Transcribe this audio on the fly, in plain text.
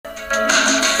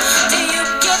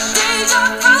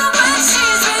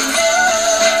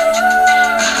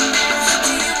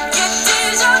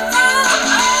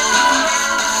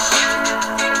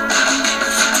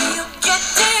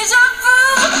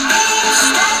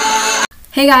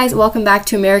Hey guys, welcome back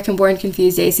to American Born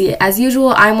Confused Daisy. As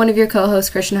usual, I'm one of your co-hosts,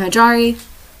 Krishna Hajari.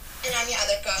 And I'm your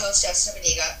other co-host, Jessica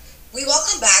Badiga. We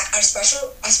welcome back our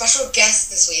special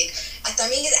guest this week, a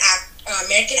Tamil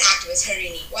American activist,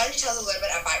 Harini. Why don't you tell us a little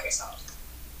bit about yourself?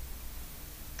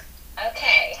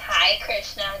 Okay, hi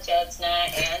Krishna,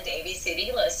 Jyotsna, and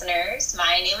ABCD listeners.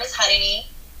 My name is Harini,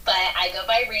 but I go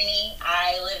by Rini.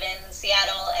 I live in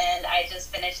Seattle, and I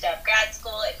just finished up grad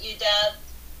school at UW.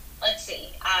 Let's see,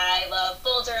 I love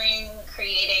bouldering,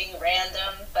 creating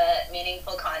random but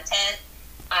meaningful content.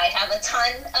 I have a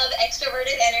ton of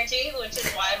extroverted energy, which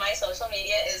is why my social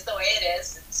media is the way it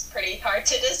is. It's pretty hard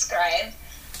to describe.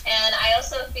 And I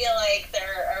also feel like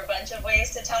there are a bunch of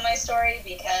ways to tell my story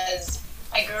because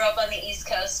I grew up on the East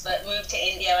Coast but moved to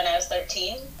India when I was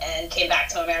 13 and came back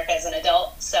to America as an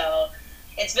adult. So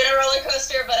it's been a roller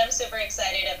coaster, but I'm super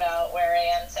excited about where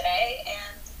I am today. And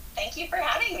thank you for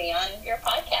having me on your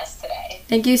podcast today.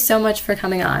 Thank you so much for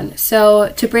coming on. So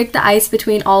to break the ice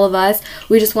between all of us,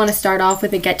 we just want to start off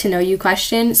with a get to know you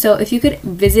question. So if you could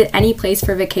visit any place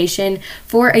for vacation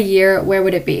for a year, where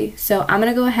would it be? So I'm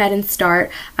going to go ahead and start.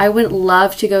 I would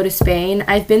love to go to Spain.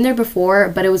 I've been there before,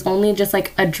 but it was only just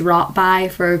like a drop by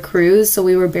for a cruise. So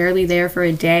we were barely there for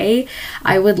a day.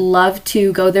 I would love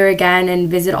to go there again and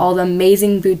visit all the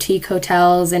amazing boutique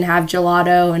hotels and have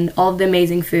gelato and all of the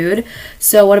amazing food.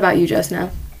 So what about you,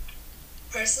 Jyotsna?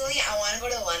 Personally, I want to go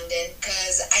to London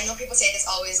because I know people say it's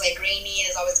always like rainy and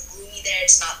it's always gloomy there.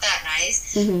 It's not that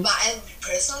nice. Mm-hmm. But I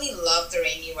personally love the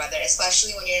rainy weather,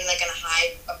 especially when you're in like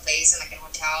a place in like a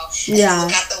hotel. And Yeah. you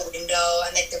look out the window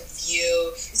and like the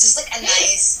view. It's just like a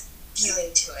nice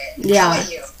feeling to it. Yeah. How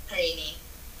about you, Harini?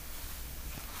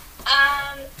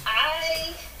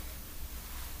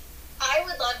 I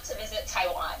would love to visit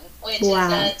Taiwan, which Wow.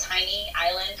 is a tiny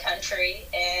island country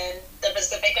in the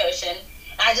Pacific Ocean.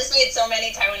 And I just made so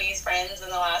many Taiwanese friends in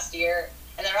the last year,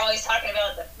 and they're always talking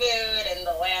about the food and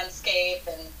the landscape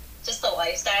and just the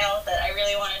lifestyle that I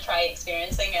really want to try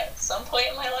experiencing at some point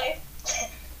in my life.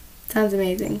 Sounds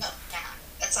amazing. Oh, yeah,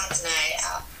 that sounds nice.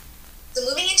 Yeah. So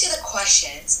moving into the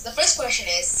questions, the first question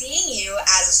is, seeing you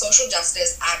as a social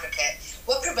justice advocate,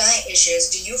 what prevalent issues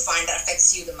do you find that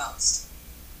affects you the most?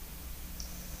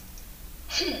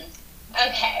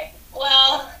 Okay,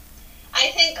 well,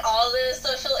 I think all the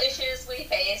social issues we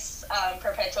face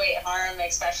perpetuate harm,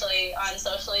 especially on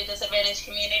socially disadvantaged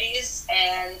communities.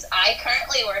 And I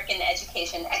currently work in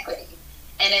education equity.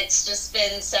 And it's just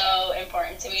been so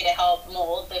important to me to help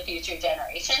mold the future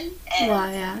generation. And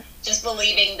Wow, yeah. just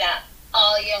believing that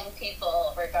all young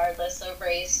people, regardless of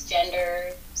race,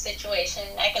 gender, situation,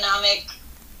 economic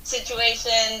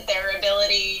situation, their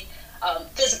ability,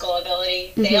 physical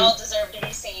ability, they all deserve to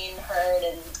be seen, heard,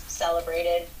 and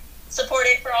celebrated,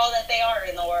 supported for all that they are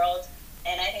in the world.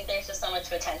 And I think there's just so much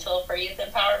potential for youth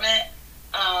empowerment.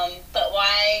 But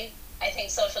why I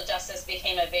think social justice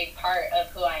became a big part of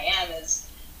who I am is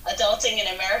adulting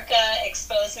in America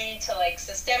exposed me to like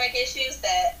systemic issues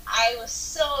that I was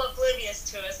so oblivious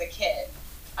to as a kid.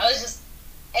 I was just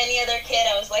any other kid.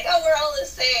 I was like, oh, we're all the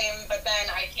same. But then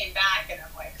I came back and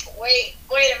I'm like, wait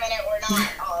a minute, we're not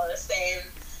all the same.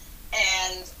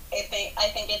 And I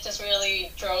think it just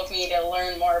really drove me to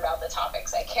learn more about the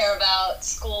topics I care about.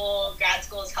 Grad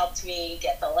school has helped me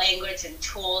get the language and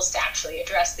tools to actually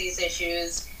address these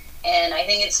issues. And I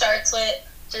think it starts with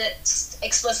just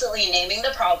explicitly naming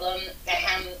the problem,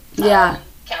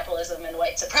 capitalism and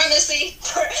white supremacy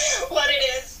for what it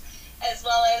is, as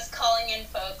well as calling in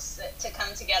folks to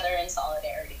come together in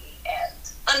solidarity and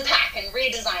unpack and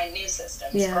redesign new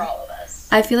systems for all of us.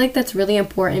 I feel like that's really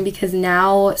important because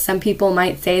now some people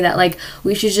might say that like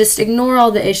we should just ignore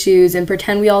all the issues and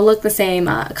pretend we all look the same.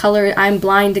 Color, I'm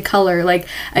blind to color. Like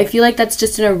I feel like that's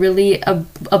just in a really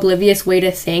oblivious way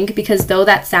to think, because though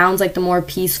that sounds like the more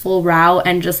peaceful route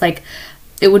and just like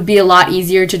it would be a lot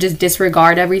easier to just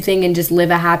disregard everything and just live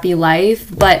a happy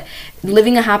life. But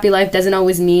living a happy life doesn't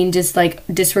always mean just like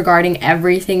disregarding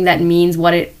everything that means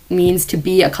what it means to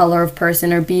be a color of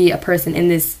person or be a person in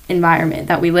this environment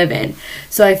that we live in.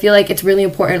 So I feel like it's really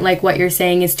important, like what you're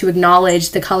saying, is to acknowledge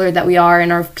the color that we are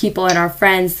and our people and our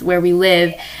friends where we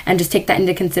live, and just take that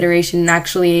into consideration and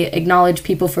actually acknowledge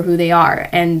people for who they are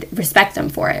and respect them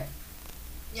for it.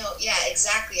 No, yeah,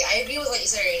 exactly. I agree with what you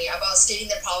said, Rainy, about stating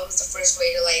the problem is the first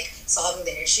way to like solving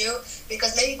the issue,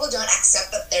 because many people don't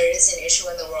accept that there is an issue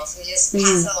in the world, so they just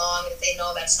pass it along and say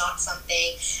no, that's not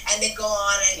something, and they go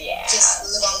on and just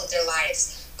live on with their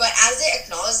lives. But as they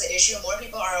acknowledge the issue, more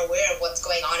people are aware of what's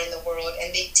going on in the world,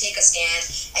 and they take a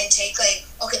stand and take like,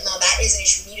 okay, no, that is an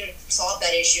issue, we need to solve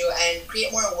that issue and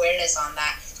create more awareness on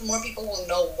that, so more people will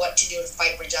know what to do to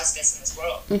fight for justice in this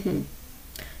world.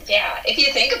 Yeah, if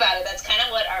you think about it, that's kind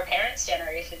of what our parents'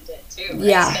 generation did too. Right?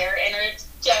 Yeah. Their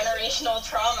intergenerational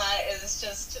trauma is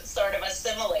just sort of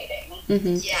assimilating.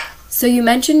 Mm-hmm. Yeah. So you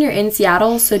mentioned you're in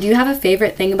Seattle, so do you have a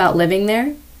favorite thing about living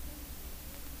there?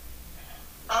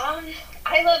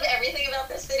 I love everything about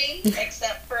the city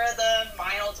except for the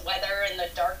mild weather and the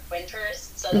dark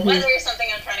winters. So the weather is something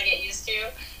I'm trying to get used to,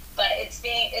 but it's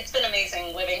been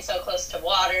amazing living so close to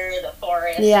water, the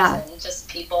forests, and just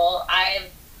people. I've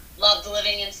loved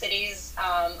living in cities.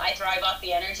 I thrive off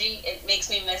the energy. It makes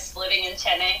me miss living in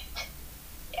Chennai.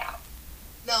 Yeah.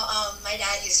 No, my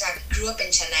dad grew up in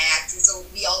Chennai actually, so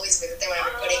we always visit there whenever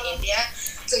we go to India.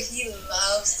 So he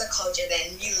loves the culture there,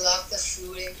 and we love the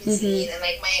food and cuisine, and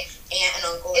like my aunt and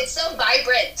uncle. It's so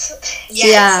vibrant.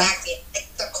 Yeah, exactly. Like,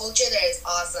 the culture there is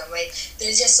awesome. Like, they're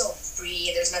just so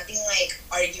free. There's nothing like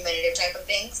argumentative type of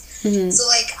things. So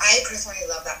like, I personally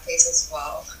love that place as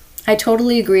well. I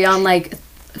totally agree on like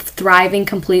thriving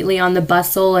completely on the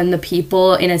bustle and the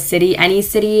people in a city, any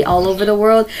city all over the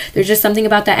world. There's just something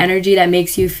about that energy that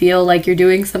makes you feel like you're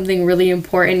doing something really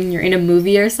important and you're in a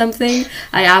movie or something.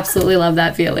 I absolutely love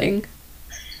that feeling.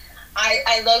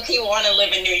 I low-key want to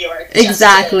live in New York.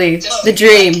 Exactly. Just the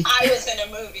dream. Like I was in a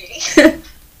movie.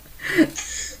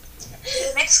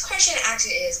 The next question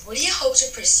actually is, what do you hope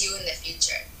to pursue in the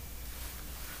future?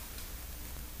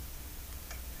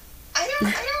 I don't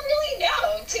really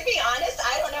know. To be honest,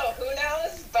 I don't know. Who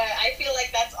knows? But I feel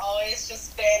like that's always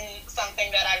just been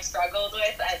something that I've struggled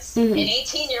with as an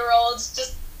 18-year-old.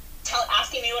 Just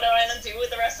asking me what I want to do with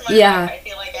the rest of my life. I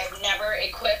feel like I'm never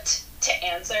equipped to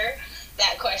answer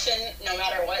that question, no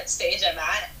matter what stage I'm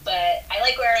at. But I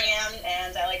like where I am,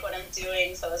 and I like what I'm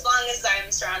doing. So as long as I'm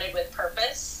surrounded with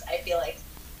purpose, I feel like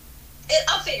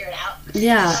I'll figure it out.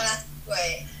 Yeah.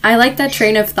 I like that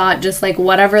train of thought, just like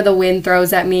whatever the wind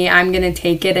throws at me, I'm going to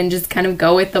take it and just kind of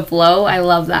go with the flow. I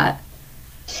love that.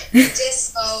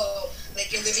 Just so,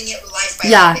 like, you're living it life by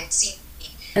life. It seems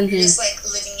you're just, like,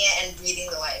 living it and breathing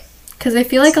the life. Because I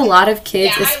feel like a lot of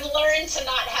kids... Yeah, I've learned to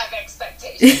not have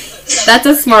expectations. That's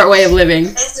a smart way of living.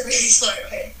 That's a really smart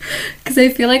way. Because I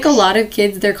feel like a lot of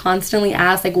kids, they're constantly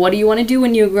asked, like, what do you want to do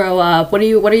when you grow up? What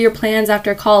are your plans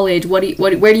after college? Where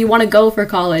do you want to go for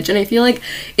college? And I feel like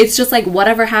it's just like,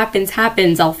 whatever happens,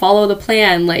 happens. I'll follow the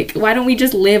plan. Like, why don't we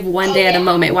just live one day at a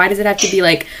moment? Why does it have to be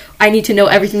like, I need to know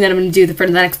everything that I'm going to do for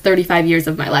the next 35 years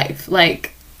of my life?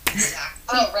 Like...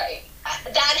 Oh, right.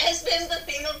 That has been the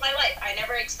theme of my life. I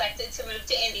never expected to move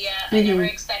to India. I never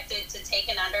expected to take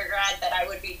an undergrad that I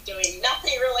would be doing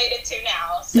nothing related to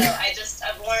now. So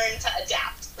I've learned to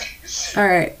adapt. All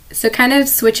right. So kind of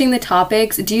switching the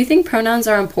topics, do you think pronouns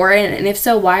are important? And if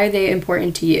so, why are they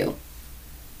important to you?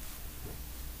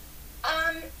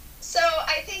 So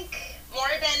I think more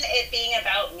than it being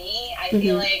about me, I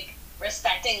feel like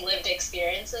respecting lived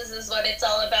experiences is what it's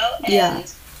all about.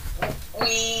 And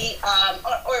we,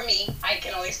 or me, I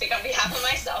can only speak on behalf of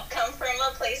myself, come from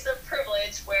a place of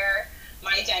privilege where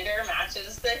my gender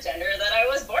matches the gender that I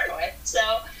was born with.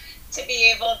 So to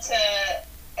be able to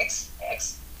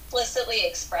explicitly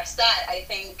express that, I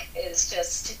think, is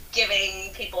just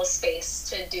giving people space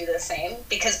to do the same,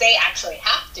 because they actually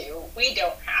have to. We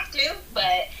don't have to,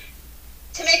 but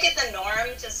to make it the norm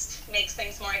just makes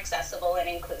things more accessible and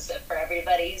inclusive for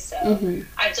everybody. So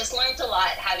I've just learned a lot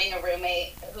having a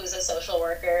roommate who's a social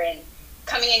worker and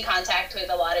coming in contact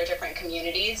with a lot of different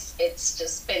communities. It's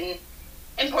just been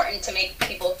important to make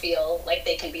people feel like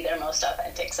they can be their most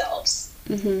authentic selves.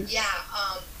 Yeah,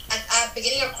 at the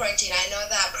beginning of quarantine, I know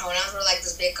that pronouns were like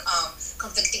this big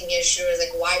conflicting issue.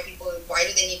 Like, why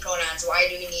do they need pronouns? Why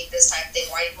do we need this type of thing?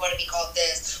 Why do you want to be called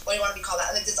this? Why do you want to be called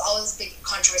that? Like, there's all this big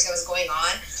controversy that was going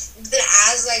on. Then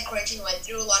as like quarantine went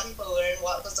through, a lot of people learned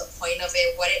what was the point of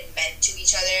it, what it meant to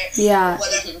each other,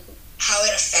 how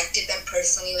it affected them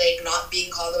personally, like not being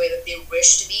called the way that they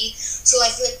wish to be. So I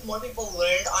feel like more people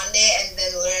learned on it, and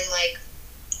then learned like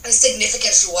the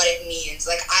significance to what it means.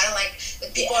 Like, I don't like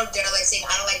people are there like saying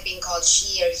I don't like being called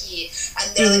she or he, and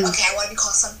they're like, okay, I want to be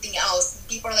called something else.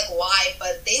 People are like, why?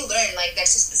 But they learn like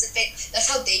that's a specific, that's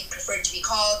how they prefer to be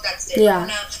called, that's their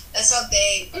pronoun, that's how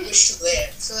they wish to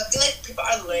live. So I feel like people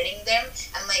are learning them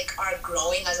and like are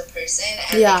growing as a person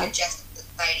and like adjusting to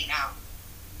society now.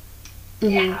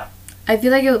 I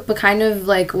feel like it kind of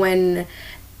like when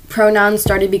pronouns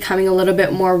started becoming a little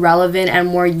bit more relevant and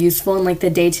more useful in like the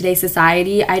day-to-day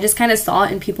society, I just kind of saw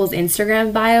it in people's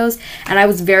Instagram bios, and I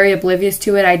was very oblivious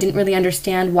to it. I didn't really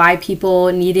understand why people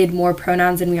needed more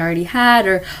pronouns than we already had,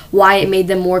 or why it made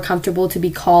them more comfortable to be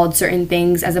called certain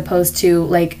things as opposed to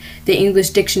like the English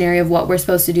dictionary of what we're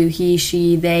supposed to do, he,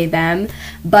 she, they, them.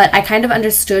 But I kind of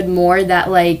understood more that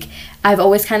like I've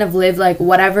always kind of lived like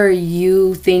whatever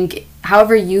you think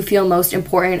however you feel most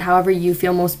important, however you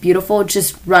feel most beautiful,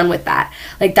 just run with that.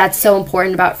 Like, that's so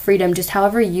important about freedom. Just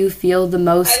however you feel the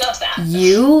most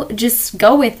you, just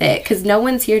go with it, because no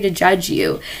one's here to judge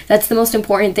you. That's the most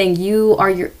important thing.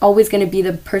 You're always going to be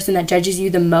the person that judges you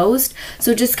the most,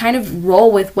 so just kind of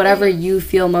roll with whatever you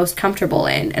feel most comfortable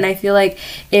in. And I feel like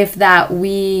if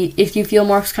you feel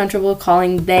most comfortable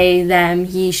calling they, them,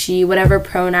 he, she, whatever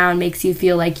pronoun makes you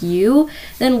feel like you,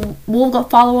 then we'll go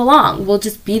follow along. We'll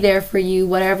just be there for you,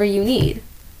 whatever you need.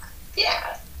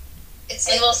 Yeah. And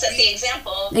we'll set the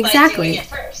example exactly. by doing it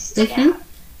first. Mm-hmm. Yeah.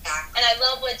 And I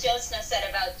love what Jyotsna said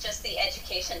about just the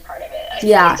education part of it. I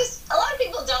yeah. Like a lot of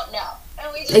people don't know.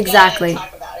 And we just exactly. gotta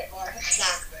talk about it more.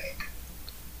 Exactly.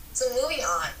 So moving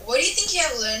on, what do you think you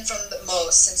have learned from the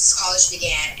most since college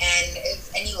began? And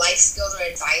if any life skills or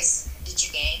advice did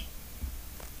you gain?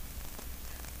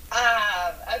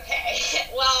 Okay.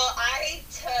 Well, I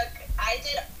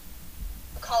did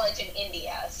college in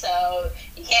India, so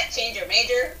you can't change your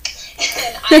major.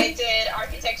 And I did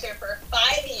architecture for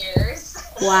 5 years.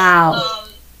 Wow.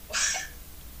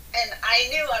 And I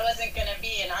knew I wasn't going to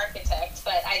be an architect,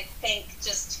 but I think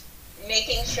just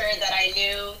making sure that I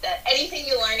knew that anything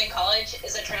you learn in college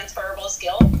is a transferable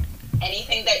skill.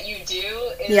 Anything that you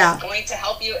do is going to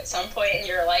help you at some point in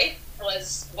your life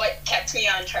was what kept me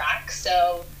on track.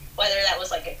 So whether that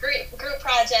was like a group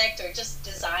project or just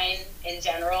design in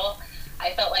general,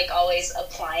 I felt like always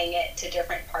applying it to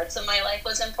different parts of my life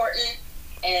was important.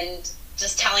 And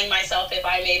just telling myself if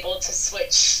I'm able to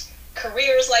switch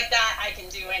careers like that, I can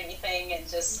do anything, and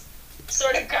just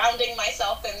sort of grounding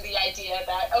myself in the idea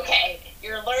that, okay,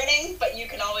 you're learning, but you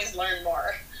can always learn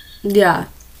more. Yeah.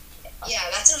 Yeah,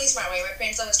 that's a really smart way. My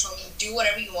parents always told me, do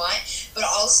whatever you want, but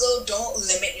also don't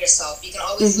limit yourself. You can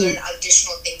always learn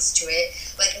additional things to it.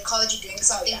 Like in college, you're doing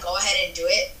something, go ahead and do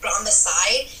it. But on the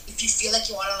side, if you feel like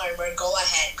you want to learn more, go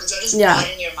ahead, because you'll just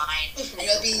broaden your mind. And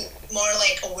you'll be more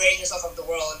like aware yourself of the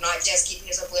world, not just keeping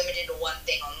yourself limited to one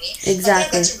thing only. Exactly. I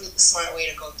think that's a really smart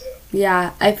way to go through.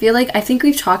 Yeah, I think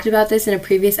we've talked about this in a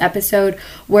previous episode,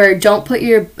 where don't put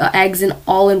your eggs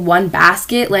all in one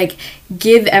basket. Like,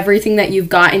 give everything that you've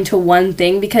got into one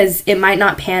thing, because it might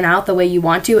not pan out the way you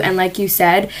want to. And like you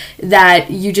said, that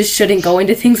you just shouldn't go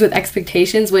into things with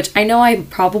expectations, which I know I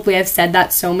probably have said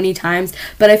that so many times,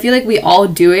 but I feel like we all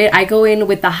do it. I go in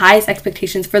with the highest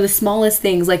expectations for the smallest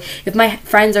things. Like, if my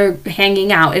friends are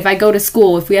hanging out, if I go to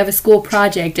school, if we have a school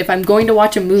project, if I'm going to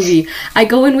watch a movie, I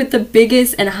go in with the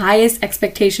biggest and highest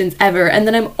expectations ever, and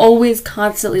then I'm always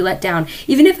constantly let down,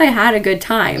 even if I had a good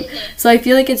time. So I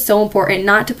feel like it's so important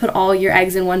not to put all your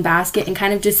eggs in one basket, and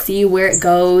kind of just see where it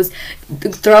goes.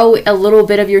 Throw a little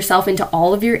bit of yourself into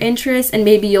all of your interests, and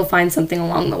maybe you'll find something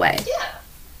along the way. Yeah,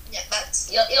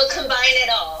 you'll combine it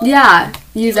all. Yeah,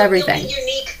 use everything. You'll be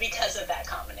unique because of that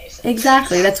combination.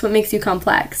 Exactly, that's what makes you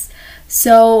complex.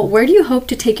 So, where do you hope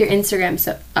to take your Instagram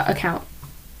account?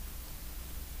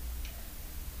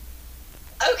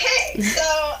 Okay, so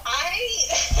I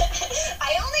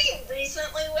only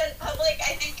recently went public.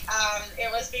 I think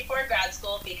it was before grad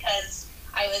school, because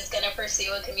I was going to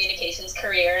pursue a communications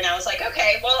career, and I was like,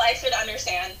 okay, well, I should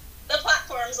understand the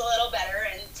platforms a little better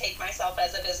and take myself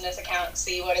as a business account,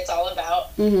 see what it's all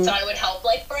about. So I would help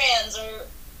like brands or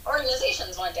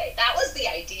organizations one day. That was the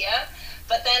idea.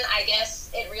 But then I guess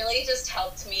it really just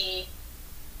helped me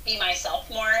be myself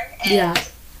more and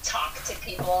talk to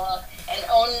people and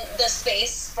own the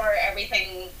space for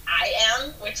everything I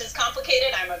am, which is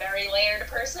complicated. I'm a very layered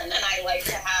person, and I like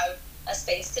to have a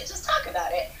space to just talk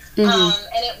about it. And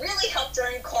it really helped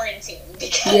during quarantine,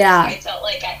 because I felt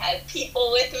like I had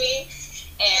people with me,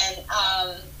 and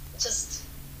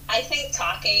I think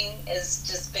talking has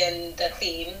just been the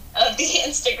theme of the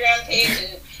Instagram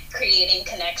page, and creating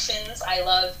connections. I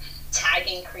love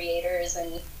tagging creators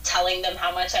and telling them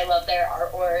how much I love their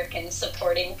artwork, and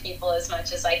supporting people as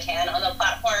much as I can on the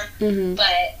platform.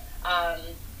 But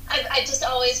I just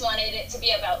always wanted it to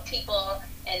be about people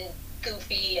and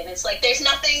goofy, and it's like there's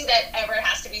nothing that ever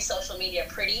has to be social media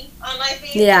pretty on my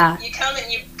feed. You come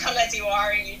as you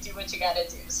are, and you do what you gotta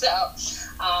do. So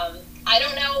I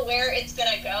don't know where it's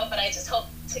gonna go, but I just hope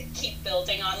to keep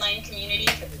building online community,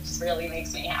 because it just really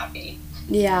makes me happy.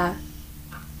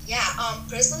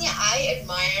 Personally, I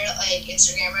admire like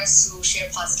Instagrammers who share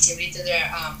positivity to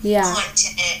their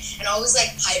content, and always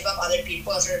like hype up other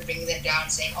people and sort of bring them down,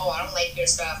 saying, "Oh, I don't like your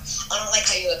stuff. I don't like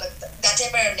how you look." Like, that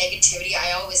type of negativity,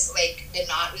 I always did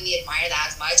not really admire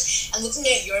that as much. And looking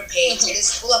at your page, it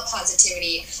is full of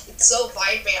positivity. It's so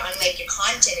vibrant on your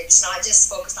content. It's not just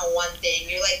focused on one thing.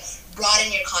 You're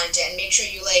broaden your content and make sure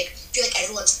you feel like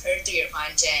everyone's heard through your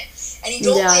content, and you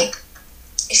don't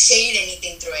shade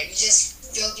anything through it. You just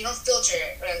you don't filter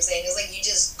it. What I'm saying is like you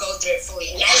just go through it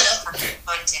fully. And I love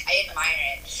content. I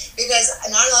admire it because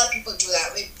not a lot of people do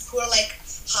that. Who are like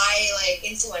high like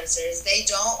influencers, they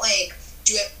don't like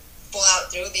do it full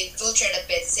out through. They filter it a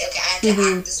bit. Say, okay, I have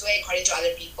to act this way according to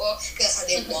other people because that's how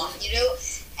they want you to.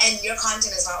 And your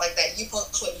content is not like that. You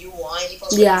post what you want. You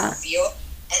post what you feel,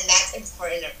 and that's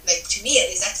important. Like to me, at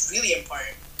least, that's really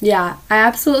important. Yeah, I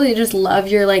absolutely just love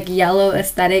your like yellow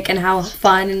aesthetic and how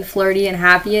fun and flirty and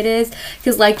happy it is.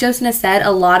 Because like Josna said,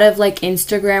 a lot of like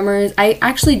Instagrammers, I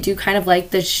actually do kind of like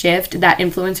the shift that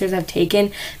influencers have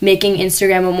taken, making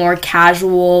Instagram a more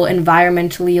casual,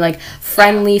 environmentally like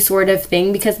friendly sort of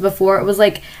thing. Because before it was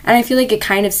like, and I feel like it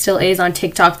kind of still is on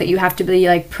TikTok, that you have to be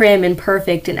like prim and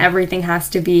perfect and everything has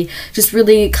to be just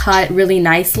really cut really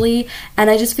nicely. And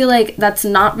I just feel like that's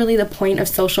not really the point of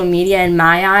social media in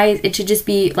my eyes. It should just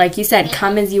be, like you said,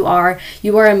 come as you are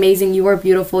amazing, you are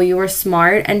beautiful, you are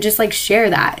smart, and just like share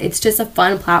that. It's just a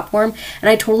fun platform. And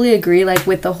I totally agree like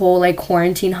with the whole like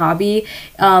quarantine hobby.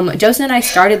 Joseph and I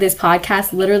started this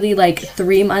podcast literally like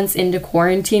 3 months into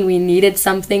quarantine. We needed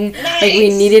something, like we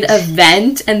needed a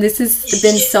vent, and this has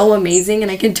been so amazing.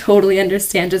 And I can totally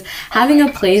understand just having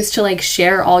a place to like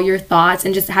share all your thoughts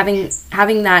and just having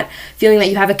that feeling that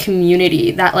you have a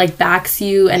community that like backs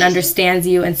you and understands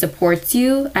you and supports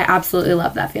you. I absolutely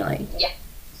love that feeling.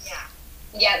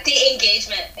 Yeah, the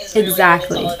engagement is really what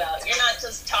it's all about. You're not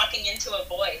just talking into a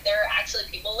void. There are actually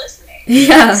people listening.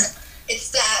 Yeah. It's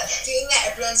that feeling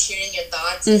that everyone's hearing your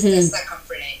thoughts. It's that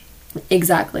comforting.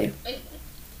 Exactly.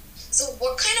 So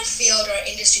what kind of field or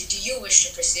industry do you wish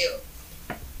to pursue?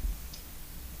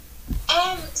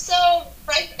 So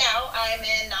right now I'm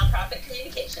in nonprofit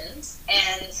communications,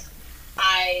 and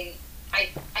I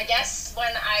guess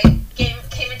when I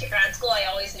came into grad school, I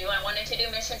always knew I wanted to do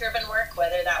mission-driven work,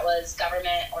 whether that was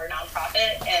government or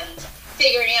nonprofit, and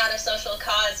figuring out a social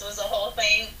cause was a whole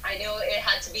thing. I knew it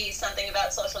had to be something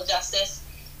about social justice,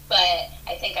 but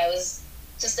I think I was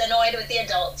just annoyed with the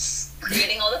adults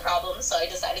creating all the problems, so I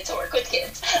decided to work with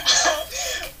kids.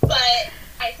 But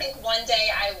I think one day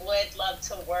I would love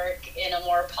to work in a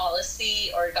more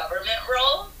policy or government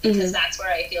role, because that's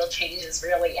where I feel change is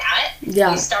really at.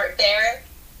 Yeah. We start there,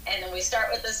 and then we start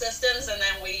with the systems, and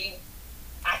then we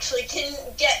actually can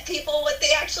get people what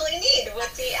they actually need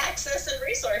with the access and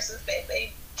resources that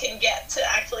they can get to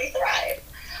actually thrive.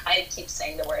 I keep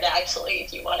saying the word actually.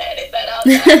 If you want to edit that out,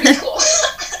 that'd be cool.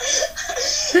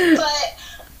 But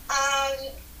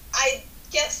I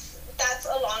guess that's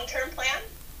a long-term plan,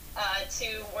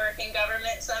 to work in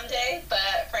government someday.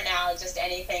 But for now, just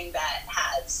anything that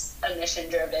has a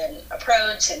mission-driven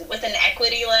approach and with an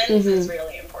equity lens is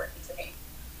really important to me.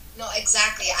 No,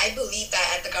 exactly. I believe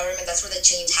that at the government, that's where the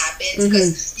change happens,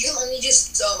 because you can only do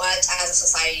so much as a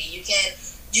society. You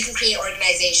can create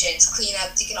organizations, clean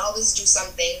up, you can always do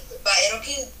something, but it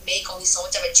can make only so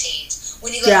much of a change.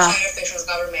 When you go to higher officials,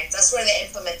 government, that's where they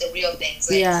implement the real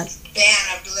things, like ban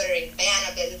of littering,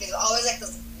 ban of this. There's always like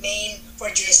this main for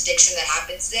jurisdiction that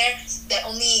happens there that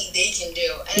only they can do.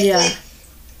 And I feel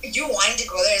like you wanting to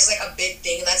go there is like a big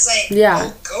thing. That's like,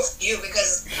 go for you,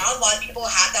 because not a lot of people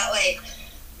have that like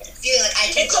feeling like I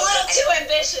can It's a little too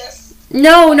ambitious.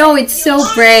 No, it's so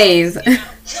brave. You know?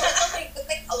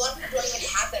 Like a lot of people don't even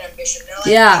have that ambition. They're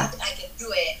like, I can do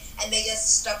it, and they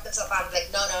just stuff themselves out like,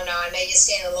 no, and they just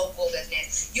stay in the local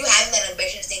business. You having that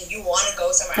ambition, saying you want to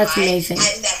go somewhere That's high, amazing.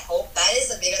 having that hope, that is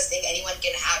the biggest thing anyone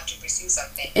can have to pursue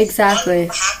something. Exactly.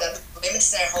 A lot of people have that,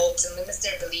 limits their hopes and limits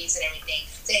their beliefs and everything.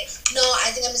 Saying, no,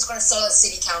 I think I'm just going to settle at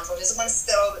city council. I'm just going to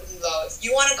settle low. If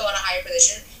you want to go in a higher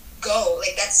position, go.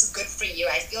 Like, that's good for you.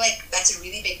 I feel like that's a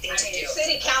really big thing to do.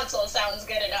 City council sounds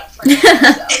good enough for now, so,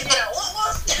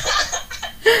 we'll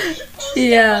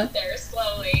step up there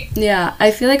slowly. Yeah, I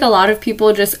feel like a lot of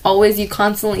people you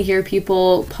constantly hear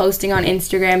people posting on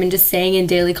Instagram and just saying in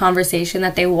daily conversation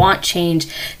that they want change,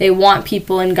 they want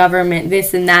people in government,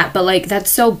 this and that, but like that's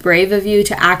so brave of you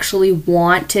to actually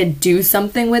want to do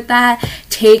something with that.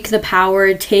 Take the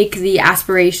power, take the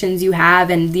aspirations you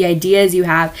have and the ideas you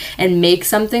have and make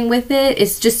something with it.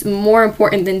 It's just more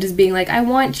important than just being like, I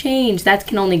want change. That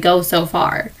can only go so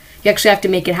far. You actually have to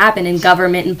make it happen in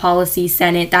government and policy,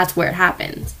 Senate. That's where it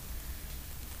happens.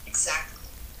 Exactly.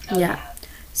 Yeah.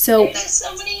 So there's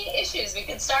so many issues. We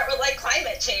can start with like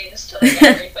climate change to like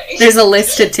everything. There's a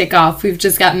list to tick off. We've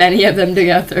just got many of them to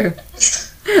go through.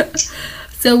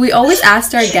 So we always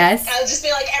asked our guests. I'll just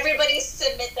be like, everybody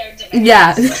submit their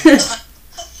demands. Yeah.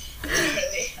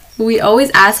 We always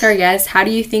ask our guests, how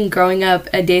do you think growing up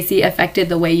at Desi affected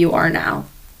the way you are now?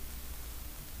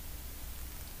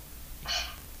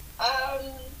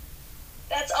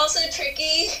 That's also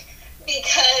tricky,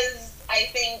 because I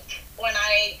think when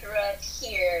I grew up here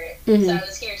So I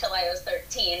was here till I was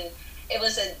 13. It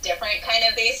was a different kind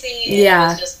of Desi. Yeah.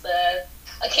 It was just the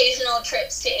occasional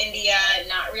trips to India,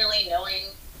 not really knowing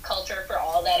culture for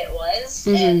all that it was,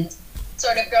 and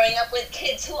sort of growing up with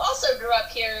kids who also grew up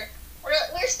here.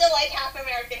 We're still like half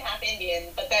American, half Indian,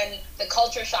 but then the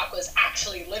culture shock was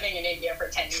actually living in India for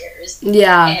 10 years.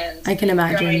 Yeah, and I can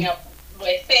imagine. Growing up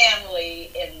with family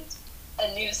in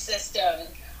a new system.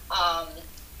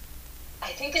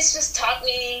 I think it's just taught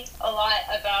me a lot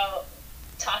about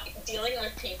dealing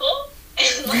with people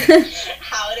and like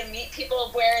how to meet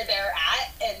people where they're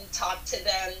at and talk to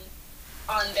them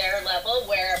on their level,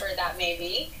 wherever that may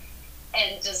be.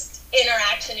 And just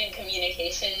interaction and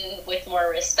communication with more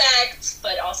respect,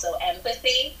 but also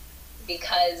empathy,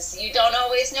 because you don't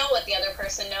always know what the other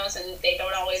person knows, and they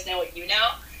don't always know what you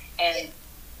know, and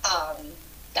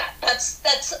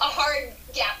that's a hard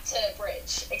gap to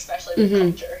bridge, especially with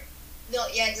culture. No,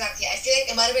 yeah, exactly. I feel like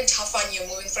it might have been tough on you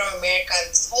moving from America,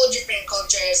 this whole different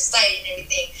culture, society, and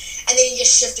everything, and then you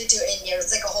just shifted to India.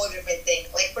 It's like a whole different thing.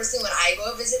 Like personally, when I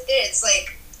go visit there, it's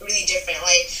like really different.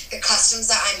 Like the customs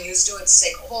that I'm used to, it's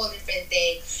like a whole different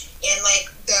thing. And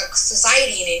like the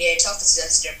society in India itself is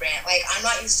just different. Like I'm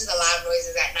not used to the loud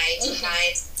noises at night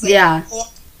sometimes. It's like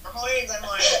horns and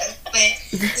horns, and like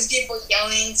there's people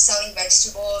yelling, selling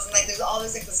vegetables, and like there's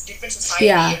always like this different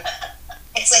society. Yeah.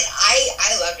 It's like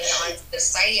I love the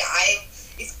society.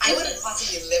 If I wouldn't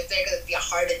possibly live there because it'd be a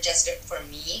hard adjustment for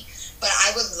me. But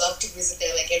I would love to visit there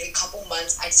like every couple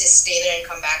months. I'd just stay there and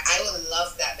come back. I would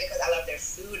love that because I love their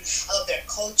food. I love their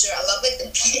culture. I love like the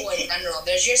people in general.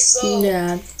 They're just so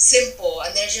simple,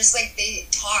 and they're just like they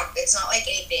talk. It's not like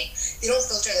anything. They don't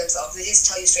filter themselves. They just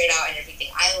tell you straight out and everything.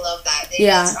 I love that. They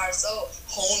just are so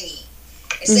homey.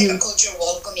 It's like a culture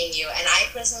welcoming you, and I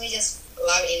personally just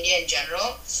love India in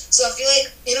general. So I feel like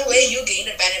in a way you gain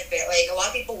a benefit. Like a lot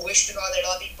of people wish to go there. A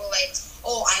lot of people like,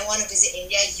 oh, I want to visit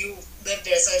India. You live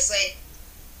there, so it's like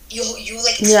you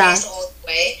like experienced the whole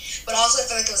way. But also I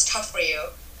feel like it was tough for you.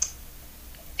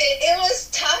 It was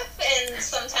tough, and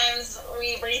sometimes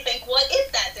we rethink, what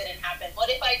if that didn't happen? What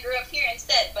if I grew up here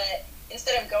instead? But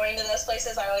instead of going to those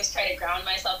places, I always try to ground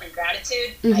myself in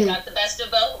gratitude. I got the best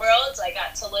of both worlds. I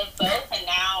got to live both, and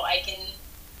now I can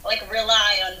like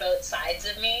rely on both sides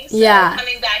of me. So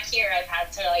coming back here, I've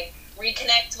had to like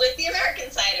reconnect with the American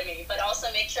side of me, but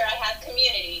also make sure I have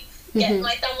community, get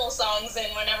my Tamil songs in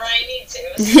whenever I need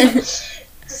to. So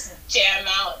just jam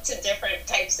out to different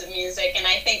types of music, and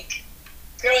I think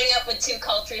growing up with two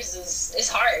cultures is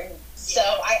hard. So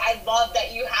I love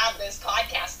that you have this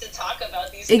podcast to talk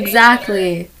about these things.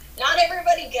 Exactly. Not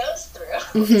everybody goes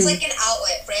through. It's like an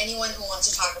outlet for anyone who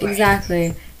wants to talk about it.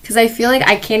 Exactly. Because I feel like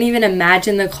I can't even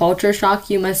imagine the culture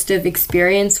shock you must have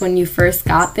experienced when you first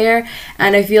got there.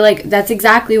 And I feel like that's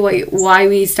exactly why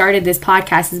we started this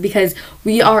podcast, is because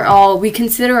we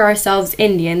consider ourselves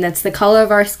Indian. That's the color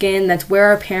of our skin. That's where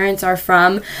our parents are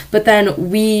from. But then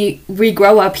we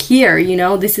grow up here, you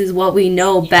know. This is what we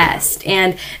know best.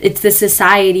 And it's the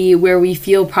society where we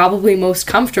feel probably most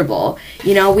comfortable.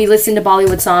 You know, we listen to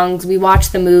Bollywood songs. We watch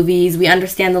the movies. We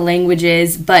understand the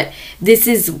languages. But this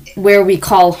is where we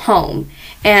call home.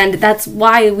 And that's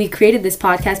why we created this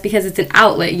podcast, because it's an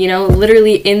outlet, you know,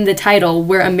 literally in the title,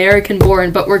 we're American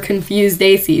born, but we're confused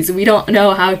Desis. We don't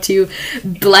know how to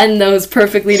blend those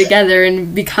perfectly together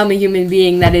and become a human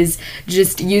being that is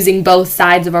just using both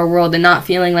sides of our world and not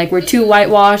feeling like we're too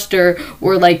whitewashed, or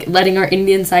we're like letting our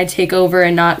Indian side take over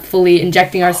and not fully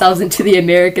injecting ourselves into the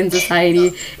American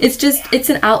society. It's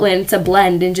an outlet, it's a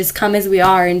blend, and just come as we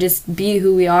are and just be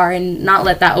who we are and not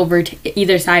let that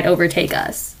either side overtake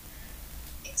us.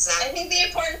 I think the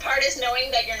important part is knowing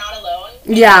that you're not alone.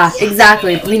 Yeah,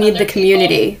 exactly. We need the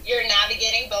community. You're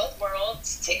navigating both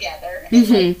worlds together and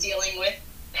like dealing with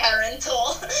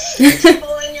parental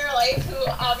people in your life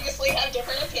who obviously have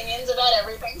different opinions about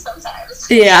everything sometimes.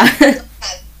 Yeah.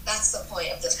 That's the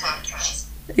point of this podcast.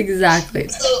 Exactly.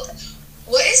 So,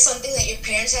 what is something that your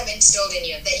parents have instilled in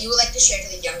you that you would like to share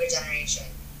to the younger generation?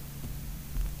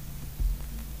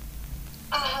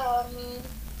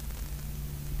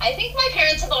 I think my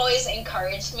parents have always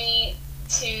encouraged me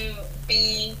to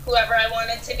be whoever I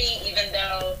wanted to be, even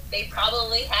though they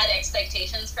probably had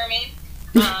expectations for me.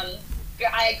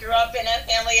 I grew up in a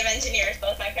family of engineers.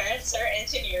 Both my parents are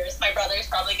engineers. My brother's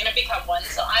probably going to become one,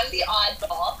 so I'm the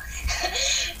oddball.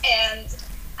 And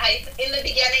in the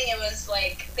beginning, it was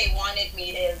like they wanted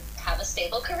me to have a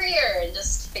stable career and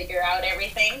just figure out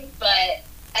everything. But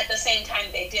at the same time,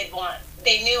 they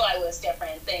knew I was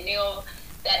different. They knew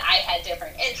that I had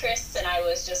different interests, and I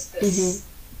was just this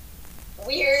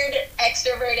weird,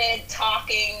 extroverted,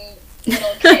 talking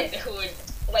little kid who would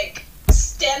like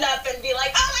stand up and be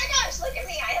like, oh my gosh, look at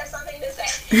me, I have something to say.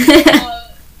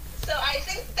 So I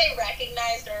think they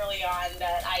recognized early on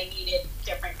that I needed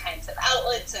different kinds of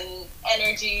outlets and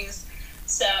energies.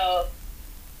 So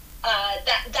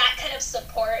that kind of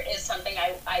support is something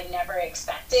I never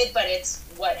expected, but it's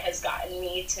what has gotten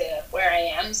me to where I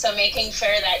am. So making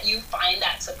sure that you find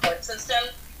that support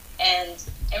system and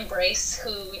embrace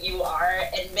who you are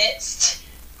amidst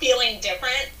feeling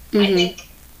different. I think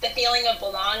the feeling of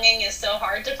belonging is so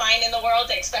hard to find in the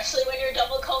world, especially when you're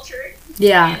double cultured.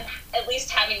 Yeah. And at least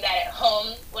having that at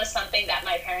home was something that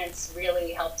my parents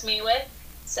really helped me with.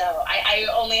 So I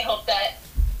only hope that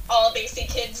all Basie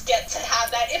kids get to have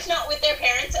that, if not with their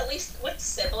parents, at least with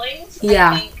siblings.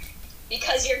 Yeah. I think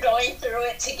because you're going through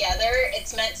it together,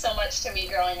 it's meant so much to me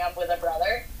growing up with a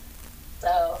brother.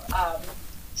 So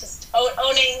just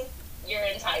owning your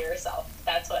entire self,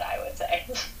 that's what I would say.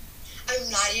 I'm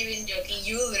not even joking.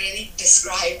 You literally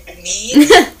described me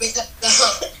because my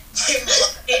mom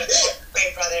and my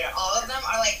brother, all of them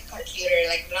are like computer,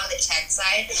 like they're on the tech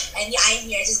side, and I'm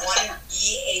here just want to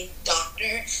be a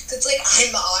doctor. So it's like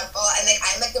I'm the oddball, and like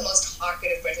I'm like the most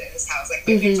talkative person in this house. Like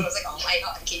my principal was like, "Oh my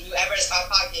god, can you ever stop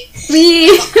talking?"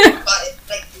 Me. But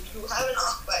like you have an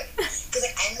off button because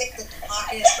like I'm like the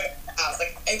talkative person.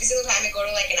 Like every single time I go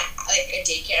to like a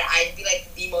daycare, I'd be like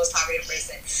the most talkative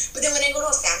person. But then when I go to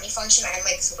a family function, I'm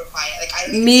like super quiet. Like I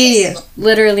don't even Me,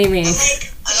 literally me. I'm like,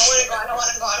 I don't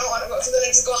want to go. So then I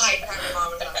just go hide behind my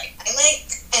mom and nothing. I'm like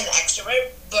an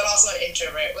extrovert, but also an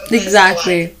introvert.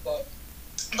 Exactly. But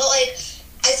like,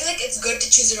 I feel like it's good to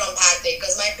choose your own path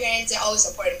because my parents, they always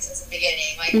supported me since the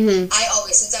beginning. Like I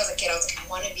always, since I was a kid, I was like, I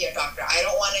want to be a doctor. I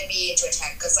don't want to be into a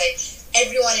tech because like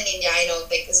everyone in India I know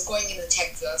like is going into the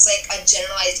tech field. It's like a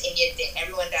generalized Indian thing.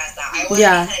 Everyone does that. I want to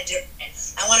be kind of different.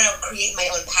 I want to create my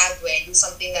own pathway and do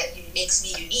something that makes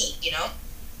me unique, you know?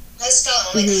 I just tell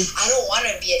them, I'm like, I don't want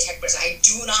to be a tech person. I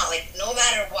do not. Like, no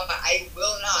matter what, I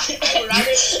will not. I would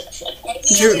rather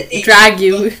drag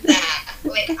you.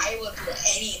 Like, I will do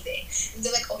anything. And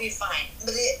they're like, okay, fine.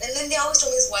 But and then they always told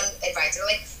me this one advice. They're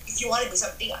like, if you want to do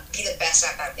something, be the best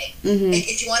at that thing. Like,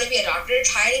 if you want to be a doctor,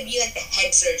 try to be like the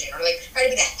head surgeon or like try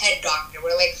to be the head doctor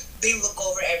where like they look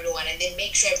over everyone and they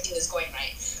make sure everything is going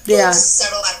right. Don't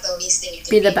settle at the least thing you can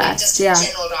be the best. Like, just a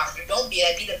general doctor. Don't be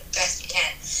that. Be the best you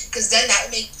can. Because then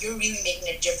you're really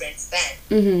making a difference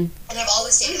then. And I've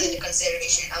always taken it into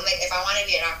consideration. I'm like, if I want to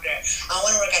be a doctor, I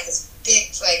want to work at this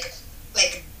big,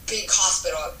 like big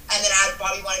hospital. And then I'd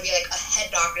probably want to be like a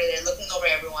head doctor there looking over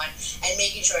everyone and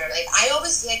making sure, like, I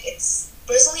always like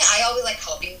personally, I always like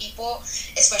helping people,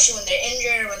 especially when they're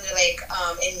injured or when they're like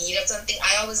in need of something.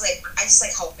 I just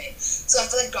like helping. So I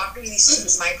feel like doctor really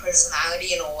suits my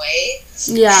personality in a way.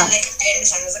 Yeah. And like I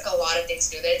understand there's like a lot of things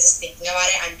to do there. Just thinking about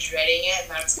it, I'm dreading it.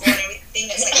 Med school and everything.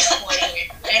 It's like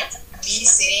 20 minutes. Me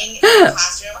sitting in the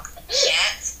classroom, I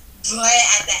can't. But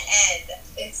at the end,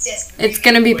 it's just really, it's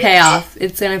gonna be payoff.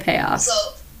 It's gonna pay off.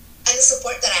 So. And the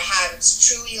support that I have is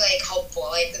truly, like, helpful.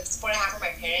 Like, the support I have from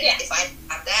my parents, if I didn't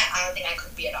have that, I don't think I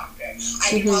could be a doctor.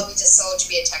 I'd be probably just sold to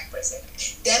be a tech person.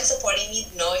 Them supporting me,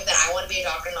 knowing that I want to be a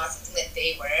doctor, not something that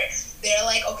they were, they're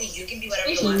like, okay, you can be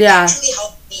whatever you want. Yeah. That truly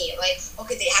helped me. Like,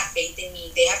 okay, they have faith in me.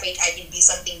 They have faith I can be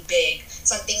something big.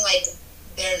 Something, like,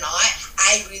 they're not.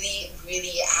 I really,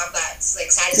 really have that, like,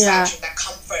 satisfaction, that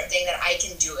comfort thing that I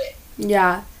can do it.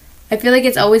 Yeah. I feel like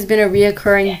it's always been a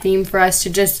reoccurring theme for us to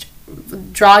just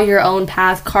draw your own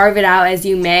path, carve it out as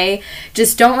you may.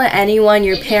 Just don't let anyone,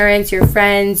 your parents, your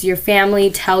friends, your family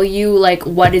tell you like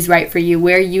what is right for you,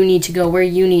 where you need to go, where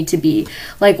you need to be.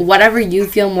 Like whatever you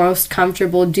feel most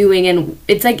comfortable doing. And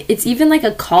it's like it's even like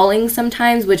a calling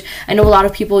sometimes, which I know a lot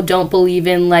of people don't believe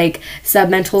in, like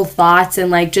submental thoughts and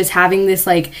like just having this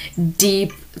like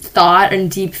deep thought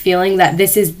and deep feeling that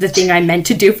this is the thing I'm meant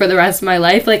to do for the rest of my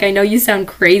life. Like I know you sound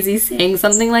crazy saying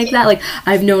something like that. Like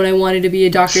I've known I wanted to be a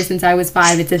doctor since I was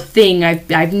 5. It's a thing.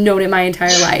 I've known it my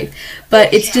entire life.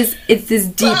 But it's just it's this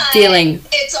deep feeling.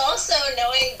 It's also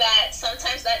knowing that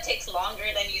sometimes that takes longer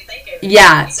than you think it would.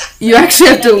 Yeah. You actually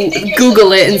have to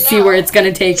Google it and see where it's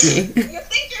gonna take me. You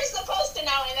think you're supposed to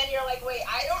know and then you're like, wait,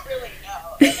 I don't really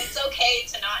know. And it's okay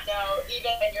to not know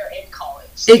even when you're in college.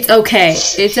 It's okay.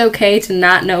 It's okay to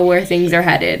not know where things are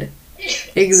headed.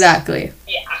 Exactly.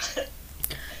 Yeah.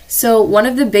 So one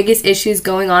of the biggest issues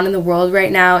going on in the world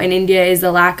right now in India is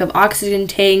the lack of oxygen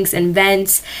tanks and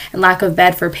vents and lack of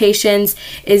bed for patients.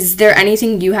 Is there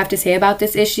anything you have to say about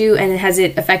this issue, and has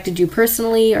it affected you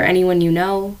personally or anyone you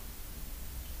know?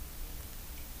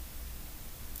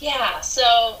 Yeah,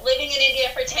 so living in India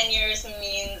for 10 years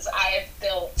means I've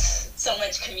built so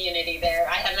much community there.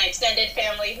 I have my extended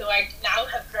family who I now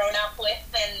have grown up with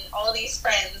and all these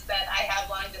friends that I have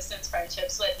long distance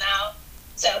friendships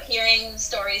hearing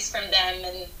stories from them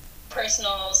and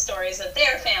personal stories of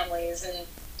their families and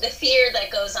the fear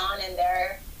that goes on in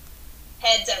their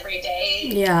heads every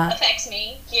day affects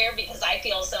me here because I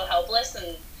feel so helpless,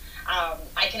 and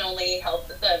I can only help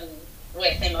them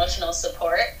with emotional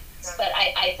support. But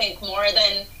I think more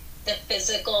than the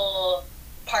physical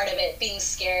part of it, being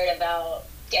scared about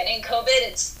getting COVID,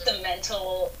 it's the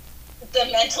mental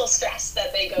stress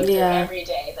that they go through every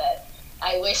day that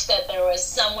I wish that there was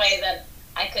some way that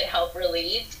I could help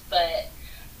relieve. But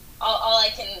all I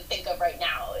can think of right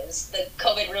now is the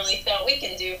COVID relief that we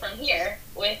can do from here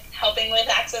with helping with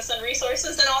access and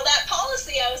resources and all that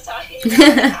policy I was talking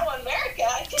about. How America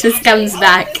can just comes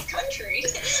back. This country.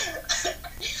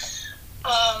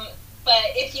 But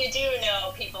if you do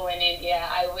know people in India,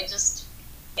 I would just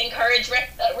encourage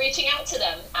reaching out to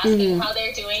them, asking how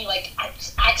they're doing, like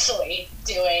actually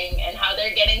doing, and how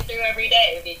they're getting through every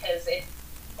day, because it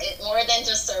more than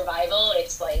just survival,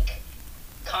 it's like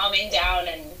calming down,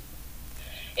 and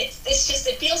it's just,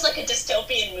 it feels like a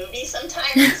dystopian movie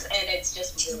sometimes, and it's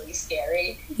just really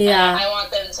scary. Yeah. And I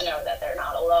want them to know that they're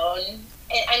not alone.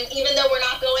 And even though we're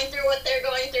not going through what they're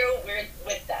going through, we're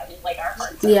with them. Like, our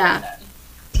hearts are with them.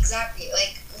 Exactly.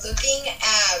 Like, looking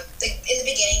at, like, in the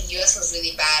beginning, US was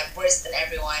really bad, worse than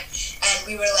everyone. And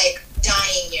we were, like,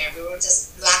 dying here. We were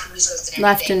just lack of resources and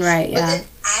everything. Left and right, But then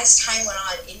as time went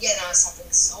on, India now is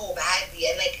suffering so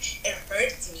badly. And, like, it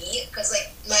hurts me because,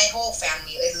 like, my whole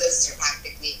family lives here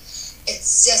practically.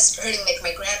 It's just hurting, like,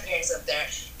 my grandparents live there.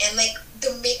 And, like,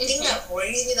 the main thing that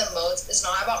worries me the most is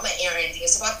not about my aunt or anything.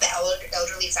 It's about the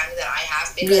elderly family that I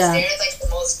have, because they're, like, the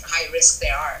most high risk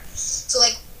there are. So,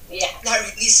 like, that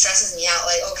really stresses me out.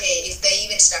 Like, okay, if they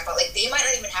even step out, like, they might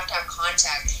not even have to have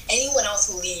contact. Anyone else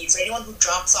who leaves, or anyone who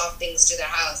drops off things to their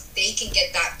house, they can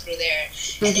get that through there.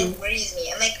 And it worries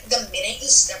me. And, like, the minute you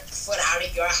step foot out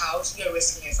of your house, you're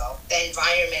risking yourself. The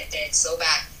environment there, it's so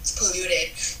bad. It's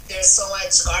polluted. There's so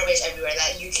much garbage everywhere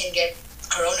that you can get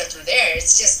corona through there.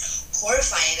 It's just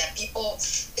horrifying that people,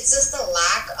 it's just the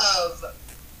lack of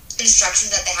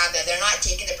instructions that they have there. They're not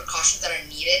taking the precautions that are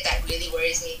needed. That really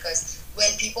worries me, because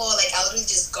when people, like, elderly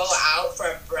just go out for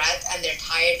a breath and they're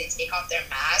tired, they take off their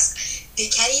mask. They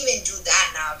can't even do that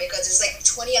now because there's like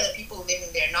 20 other people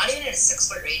living there, not even in a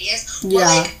 6-foot radius, or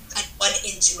like a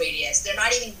 1-inch radius. They're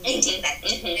not even maintaining that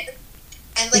intimate.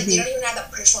 And, like, they don't even have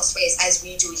that personal space as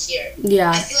we do here.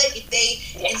 I feel like if they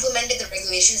implemented the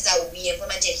regulations that we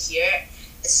implemented here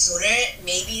sooner,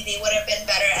 maybe they would have been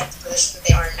better at the position that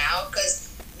they are now,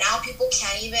 because now people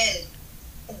can't even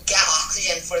get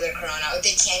oxygen for their corona.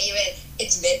 They can't even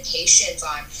admit patients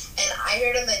on. And I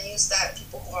heard on the news that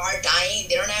people who are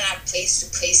dying, they don't even have a place to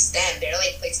place them. They're,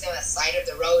 like, placing them on the side of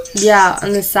the road.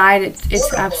 On the side,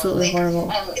 it's absolutely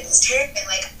horrible. It's terrible.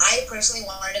 Like, I personally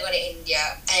wanted to go to India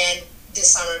and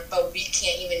this summer, but we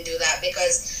can't even do that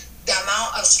because the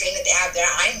amount of strain that they have there,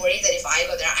 I'm worried that if I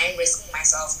go there, I'm risking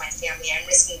myself, my family, I'm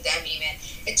risking them even.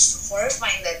 It's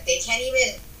horrifying that they can't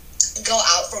even go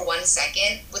out for 1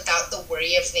 second without the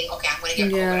worry of thinking, okay, I'm going to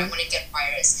get COVID, I'm going to get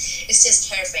virus. It's just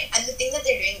terrifying. And the thing that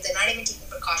they're doing is they're not even taking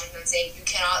precautions and saying, you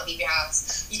cannot leave your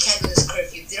house, you can't do this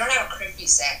curfew. They don't have a curfew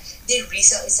set. They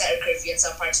recently set a curfew in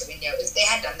some parts of India. If they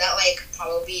had done that, like,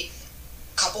 probably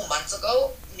a couple months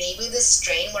ago, maybe this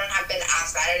strain wouldn't have been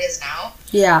as bad as it is now.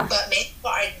 But many people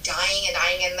are dying,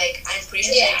 and, like, I'm pretty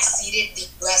sure they exceeded the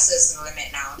US's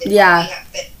limit now. They probably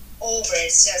have been over.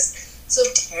 It's just so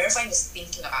terrifying just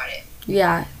thinking about it.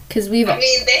 Because I mean,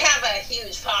 they have a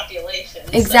huge population.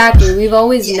 Exactly. So. We've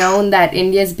always known that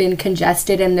India's been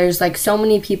congested, and there's, like, so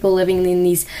many people living in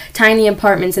these tiny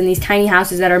apartments and these tiny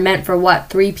houses that are meant for,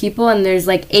 3 people, and there's,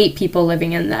 like, 8 people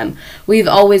living in them. We've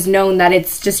always known that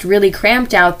it's just really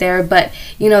cramped out there, but,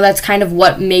 you know, that's kind of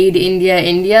what made India,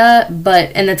 and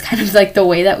that's kind of, like, the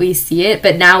way that we see it,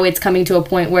 but now it's coming to a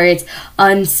point where it's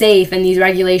unsafe, and these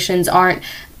regulations aren't,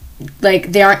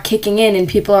 like, they aren't kicking in, and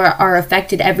people are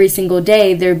affected every single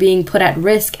day. They're being put at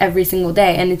risk every single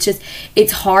day, and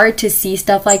it's hard to see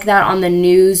stuff like that on the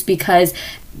news because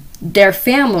they're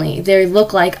family. They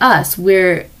look like us.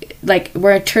 We're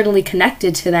eternally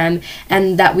connected to them,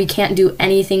 and that we can't do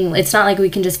anything. It's not like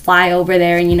we can just fly over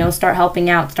there and, you know, start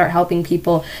helping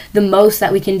people. The most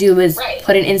that we can do is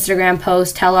put an Instagram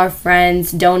post, tell our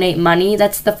friends, donate money.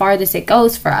 That's the farthest it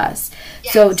goes for us.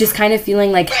 So just kind of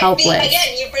feeling like helpless.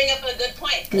 Again, you bring up a good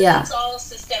point. It's all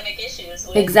systemic issues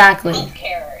with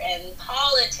healthcare and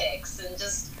politics and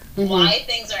just why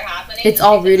things are happening. It's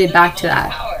all rooted back to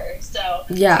that. Power. So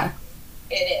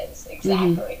it is,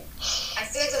 exactly. I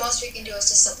feel like the most we can do is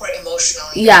to support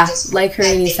emotionally. Like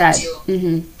Harini said.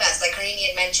 That's like Harini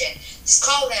had mentioned. just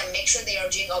call them, make sure they are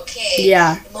doing okay.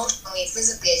 Yeah. Emotionally,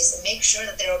 physically, just make sure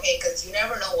that they're okay, because you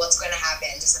never know what's going to happen.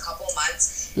 Just a couple of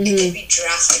months, it could be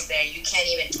drastic there. You can't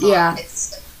even talk. Yeah.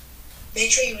 Make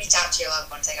sure you reach out to your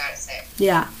loved ones, I gotta say.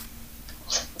 Yeah.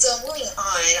 So moving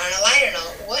on a lighter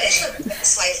note, what is the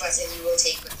best life lesson you will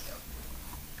take with you?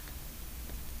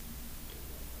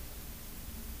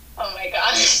 Oh my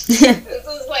gosh. This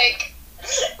is like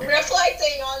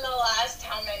reflecting on the last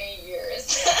how many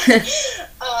years.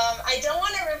 I don't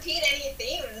want to repeat any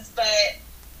themes, but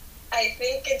I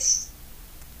think it's,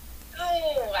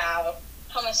 oh wow,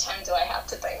 how much time do I have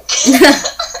to think?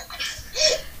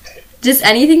 Just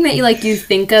anything that you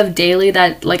think of daily,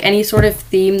 that like any sort of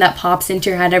theme that pops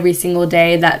into your head every single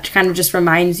day that kind of just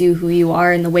reminds you who you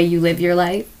are and the way you live your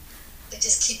life. It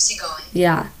just keeps you going.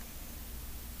 Yeah.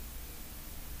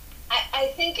 I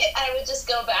think I would just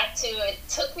go back to, it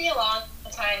took me a long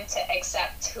time to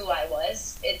accept who I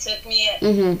was. It took me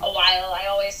a while. I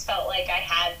always felt like I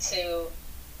had to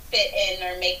fit in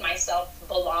or make myself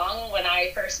belong. When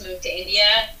I first moved to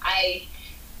India, I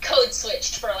code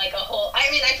switched for like a whole, I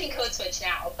mean, I can code switch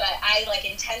now, but I like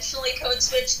intentionally code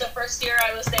switched the first year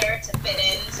I was there to fit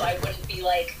in, so I wouldn't be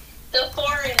like the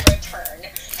foreign return.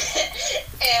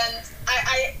 And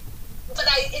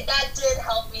that did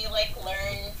help me like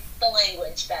learn the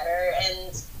language better,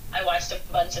 and I watched a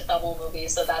bunch of Tamil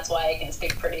movies, so that's why I can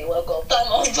speak pretty local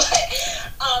Tamil. But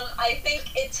I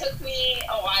think it took me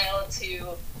a while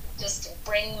to just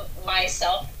bring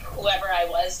myself, whoever I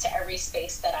was, to every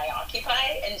space that I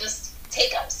occupy, and just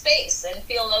take up space and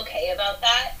feel okay about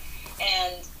that.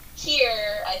 And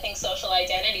here, I think social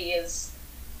identity is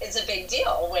a big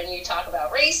deal when you talk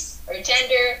about race or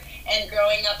gender. And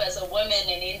growing up as a woman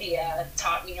in India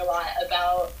taught me a lot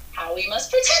about how we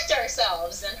must protect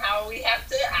ourselves and how we have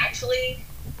to actually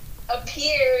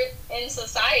appear in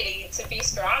society to be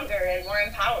stronger and more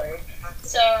empowered.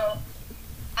 So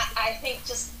I think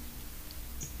just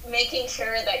making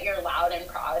sure that you're loud and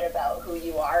proud about who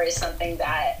you are is something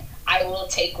that I will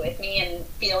take with me, and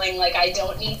feeling like I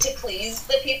don't need to please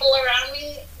the people around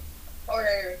me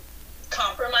or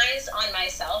compromise on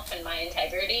myself and my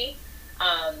integrity,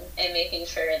 and making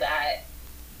sure that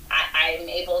I'm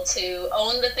able to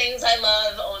own the things I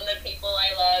love, own the people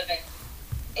I love, and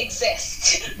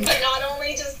exist. But not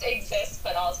only just exist,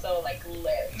 but also like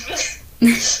live.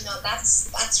 No,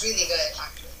 that's really good,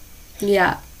 actually.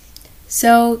 Yeah.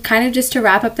 So kind of just to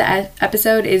wrap up the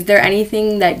episode, is there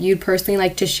anything that you'd personally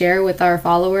like to share with our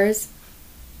followers?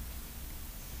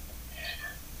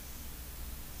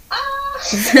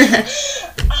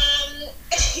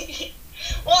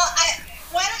 Well,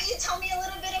 why don't you tell me a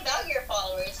little bit about your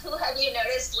followers? Who have you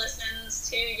noticed listens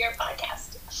to your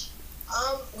podcast?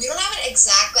 We don't have an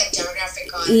exact like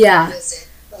demographic on Yeah. listen.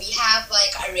 We have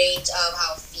like a range of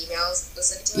how females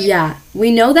listen to it. Yeah,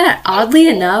 we know that oddly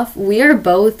enough, we are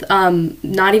both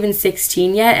not even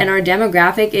 16 yet, and our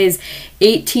demographic is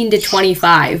 18 to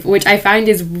 25, which I find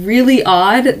is really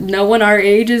odd. No one our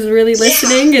age is really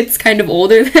listening. It's kind of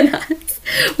older than us,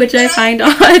 which I find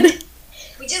odd.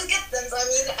 We just get them, so I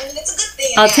mean, it's a good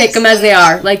thing. I'll take them as they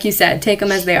are, like you said. Take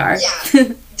them as they are.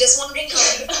 Yeah, just wondering how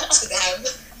we relate to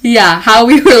them. Yeah, how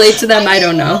we relate to them, I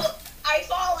don't know. I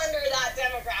fall under that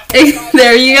demographic.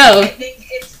 There you go. I think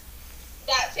it's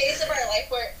that phase of our life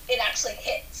where it actually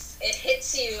hits. It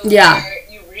hits you where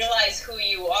you realize who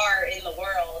you are in the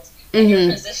world and your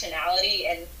positionality.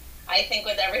 And I think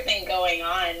with everything going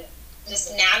on,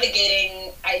 just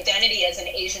navigating identity as an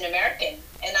Asian American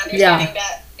and understanding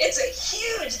that it's a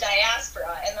huge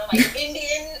diaspora, and then like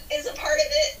Indian is a part of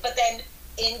it, but then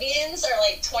Indians are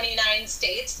like 29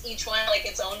 states, each one like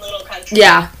its own little country.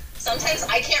 Yeah. Sometimes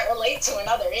I can't relate to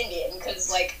another Indian because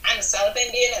like I'm South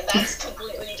Indian and that's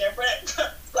completely different from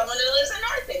someone who lives in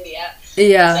North India.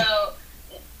 Yeah. So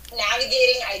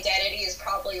navigating identity is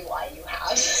probably why you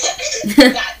have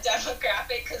that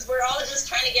demographic, because we're all just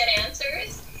trying to get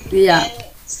answers. Yeah. And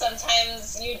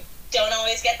sometimes you don't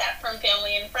always get that from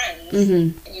family and friends.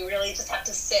 And you really just have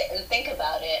to sit and think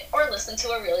about it, or listen to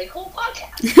a really cool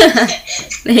podcast.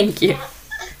 Thank you.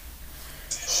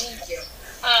 Thank you.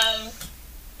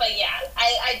 But yeah,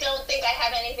 I don't think I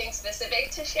have anything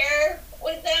specific to share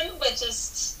with them, but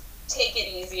just take it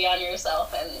easy on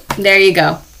yourself and there you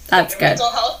go. That's good.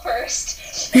 Mental health first.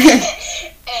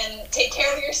 And take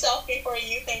care of yourself before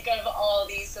you think of all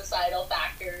these societal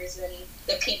factors and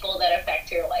the people that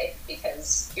affect your life,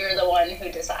 because you're the one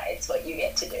who decides what you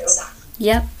get to do. Exactly.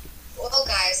 Yep. Well,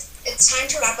 guys, it's time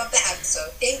to wrap up the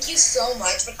episode. Thank you so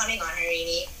much for coming on,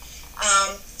 Harini,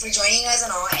 for joining us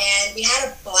and all. And we had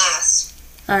a blast.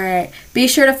 All right. Be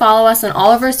sure to follow us on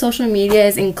all of our social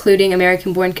medias, including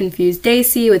American Born Confused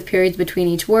Daisy with periods between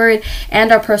each word,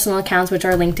 and our personal accounts, which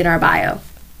are linked in our bio.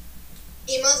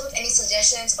 Email us with any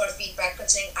suggestions or feedback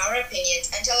concerning our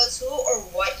opinions, and tell us who or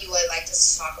what you would like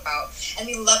us to talk about. And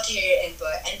we love to hear your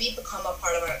input and become a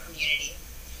part of our community.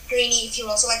 Harini, if you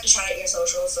would also like to shout out your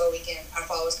socials so our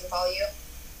followers can follow you.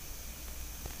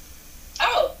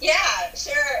 Oh, yeah,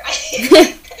 sure.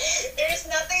 There's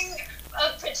nothing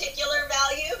of particular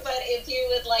value, but if you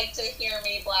would like to hear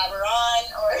me blabber on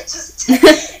or just be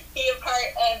a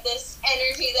part of this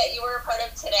energy that you were a part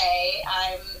of today,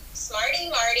 I'm Smarty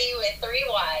Marty with 3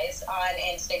 Ys on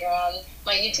Instagram.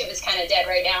 My YouTube is kind of dead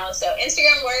right now, so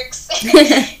Instagram works.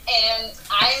 And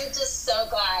I'm just so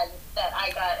glad that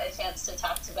I got a chance to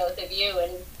talk to both of you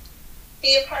and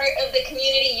be a part of the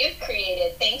community you've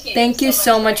created. Thank you. Thank you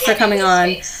so much for coming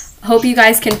on. Hope you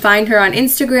guys can find her on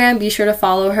Instagram. Be sure to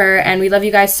follow her. And we love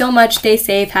you guys so much. Stay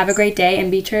safe. Have a great day. And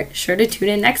be sure to tune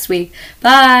in next week.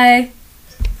 Bye.